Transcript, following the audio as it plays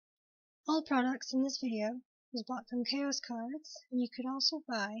All products in this video was bought from Chaos Cards, and you could also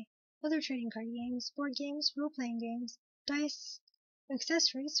buy other trading card games, board games, role-playing games, dice,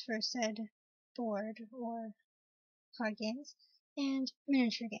 accessories for said board or card games, and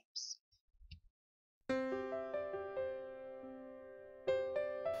miniature games.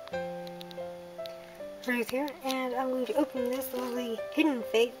 Right here, and I'm going to open this lovely Hidden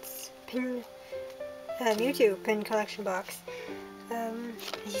Fates Mewtwo pin collection box.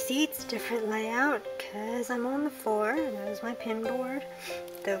 You see it's a different layout because I'm on the floor. There's my pin board.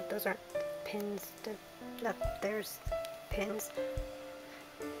 Those aren't pins. There's pins.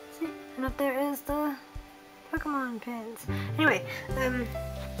 See? And up there is the Pokémon pins. Anyway,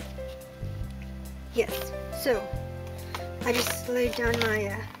 yes. So I just laid down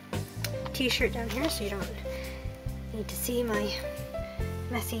my t-shirt down here so you don't need to see my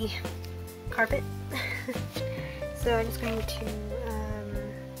messy carpet. So I'm just going to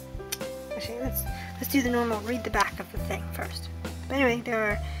actually let's do the normal read the back of the thing first. But anyway, there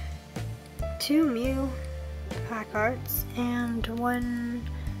are 2 Mew pack arts and 1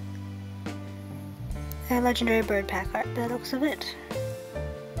 legendary bird pack art by the looks of it.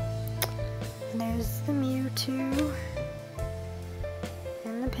 And there's the Mewtwo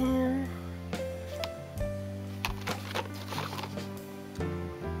and the pin.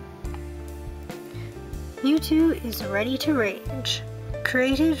 Mewtwo is ready to rage.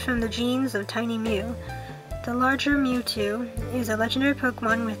 Created from the genes of Tiny Mew, the larger Mewtwo is a legendary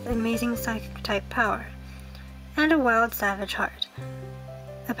Pokemon with amazing Psychic-type power, and a wild savage heart.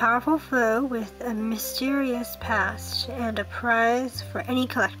 A powerful foe with a mysterious past, and a prize for any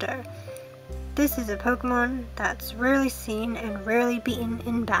collector. This is a Pokemon that's rarely seen and rarely beaten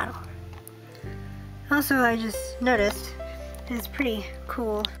in battle. Also, I just noticed it's pretty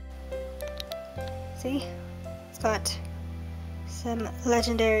cool. See? It's got some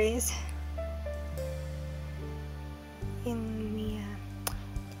legendaries in the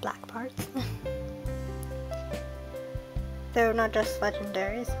black parts. Though not just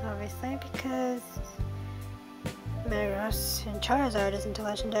legendaries, obviously, because Metagross and Charizard isn't a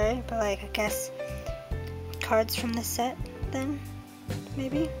legendary, but like, I guess cards from the set then,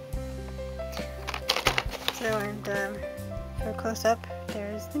 maybe? So, and for a close-up,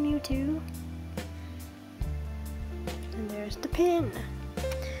 there's the Mewtwo. And there's the pin.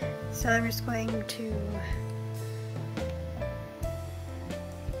 So I'm just going to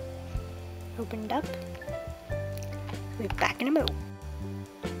open it up. We'll be back in a moment.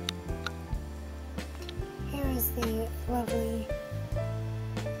 Here is the lovely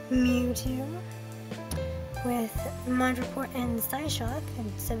Mewtwo with Mind Report and Psyshock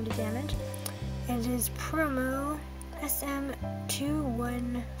and 70 damage. It is promo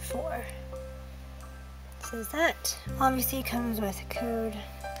SM214. Says that. Obviously comes with a code.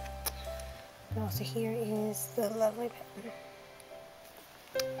 And also here is the lovely pin.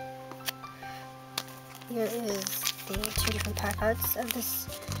 Here is the 2 different pack arts of this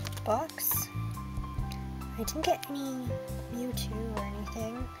box. I didn't get any Mewtwo or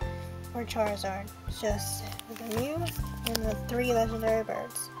anything, or Charizard. It's just the Mew and the 3 legendary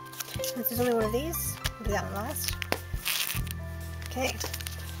birds. Since there's only one of these, we'll do that one last. Okay.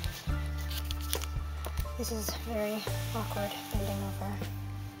 This is very awkward bending over.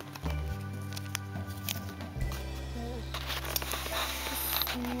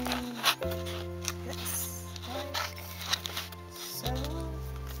 This like so.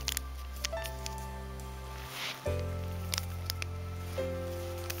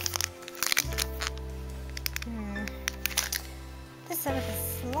 This setup is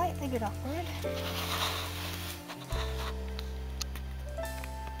slightly bit awkward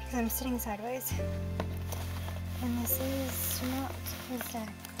because I'm sitting sideways. And this is not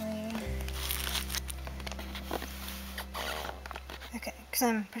exactly... Okay, because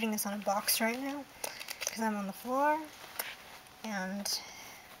I'm putting this on a box right now, because I'm on the floor, and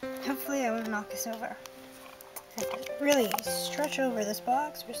hopefully I won't knock this over. I have to really stretch over this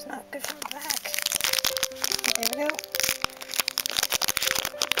box, which is not good for my back. There we go.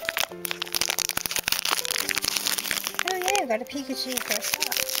 Oh yeah, I got a Pikachu first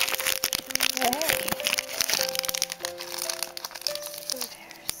up. Hey.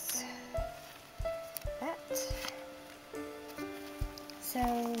 So,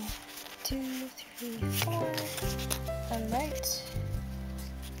 2, 3, 4, alright.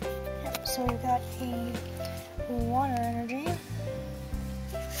 Yep, so we've got a Water Energy,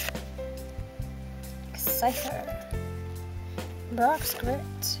 Cypher, Brock's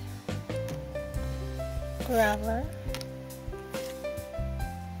Grit, Graveler,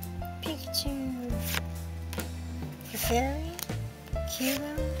 Pikachu, Fairy,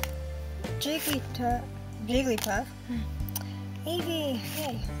 Cubone, Jigglypuff. Eevee,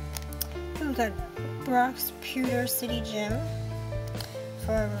 yay. Ooh, we got Brock's Pewter City Gym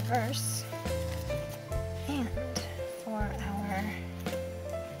for a reverse. And for our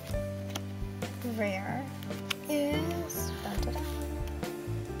rare is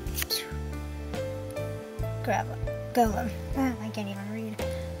Golem. I can't even read.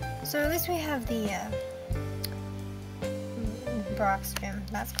 So at least we have the Brock's Gym.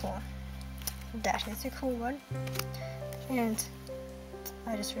 That's cool. That is a cool one. And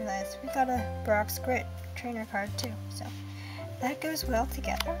I just realized we got a Brock's Grit trainer card too. So that goes well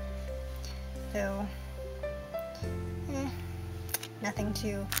together. So nothing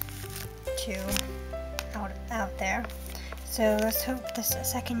too out there. So let's hope this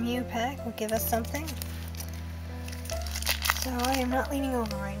second Mew pack will give us something. So I am not leaning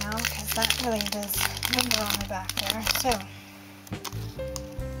over right now because that really does number on my back there. So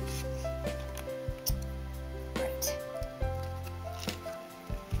right.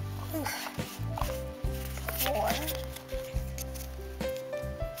 Oof. 4.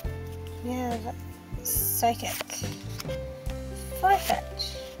 We have Psychic.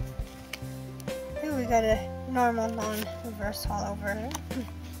 Farfetch. Ooh, we got a normal non-reverse holo version.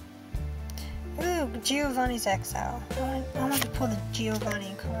 Ooh, Giovanni's Exile. I want to pull the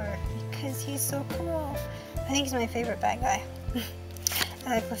Giovanni card because he's so cool. I think he's my favorite bad guy.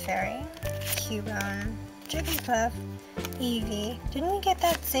 Clefairy, Cubone, Jigglypuff, Eevee. Didn't we get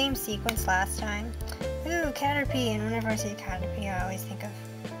that same sequence last time? Ooh, Caterpie, and whenever I say Caterpie, I always think of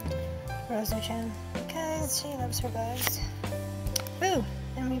Rosa-chan because she loves her bugs. Ooh,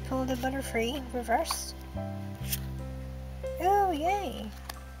 and we pulled a Butterfree reverse. Ooh, yay!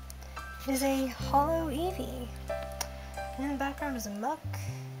 It is a holo Eevee. And in the background is a Muck,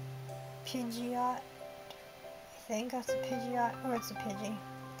 Pidgeot, I think that's a Pidgeot, or it's a Pidgey.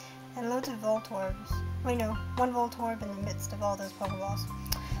 And loads of Voltorbs. Wait, no, one Voltorb in the midst of all those Pokeballs.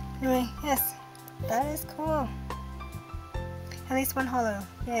 Anyway, yes, that is cool. At least one holo,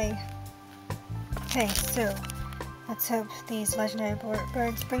 yay. Okay, so let's hope these legendary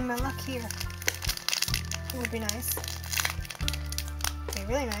birds bring my luck here. It would be nice. It would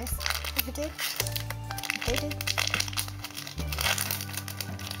be really nice if it did. If they did.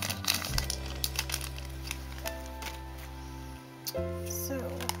 So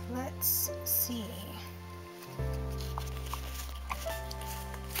let's see.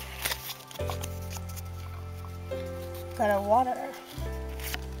 Got a water.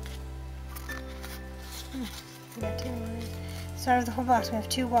 We got 2 waters. Start of the whole box, we have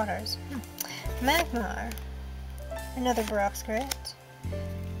 2 waters. Magmar. Another Brock's Grit.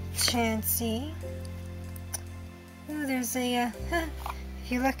 Chansey. Ooh, there's a,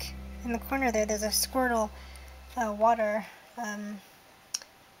 if you look in the corner there's a Squirtle water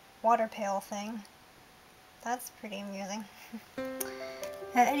pail thing. That's pretty amusing.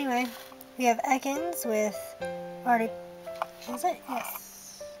 Anyway, we have Ekans with is it?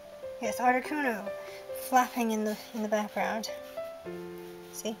 Yes. Yes, Articuno flapping in the background.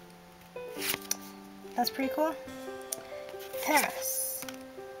 See? That's pretty cool. Paris,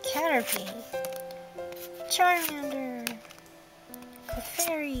 Caterpie, Charmander,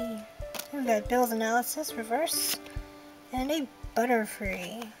 Clefairy. We've got Bill's Analysis reverse, and a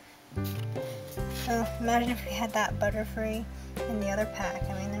Butterfree. So imagine if we had that Butterfree in the other pack.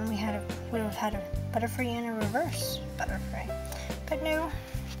 I mean, then we would have had a Butterfree and a reverse Butterfree. But no.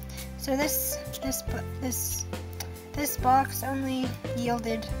 So this box only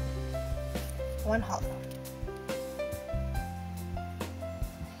yielded 1 holo.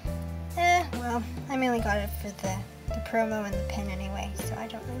 Well, I mainly got it for the promo and the pin anyway, so I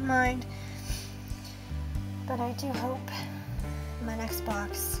don't really mind. But I do hope my next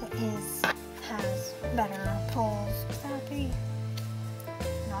box has better pulls. That would be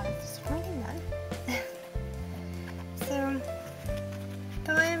not a disappointing one. So,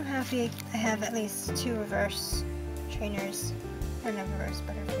 though I am happy I have at least 2 reverse trainers, and a reverse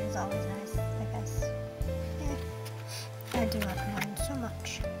Butterfree is always nice, I guess. Yeah, I do not mind so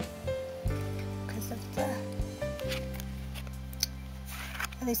much. Because of the...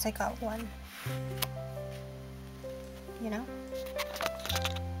 At least I got 1. You know?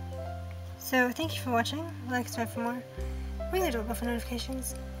 So, thank you for watching. Like, subscribe for more. Really don't go for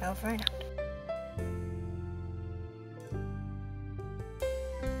notifications. Over and out.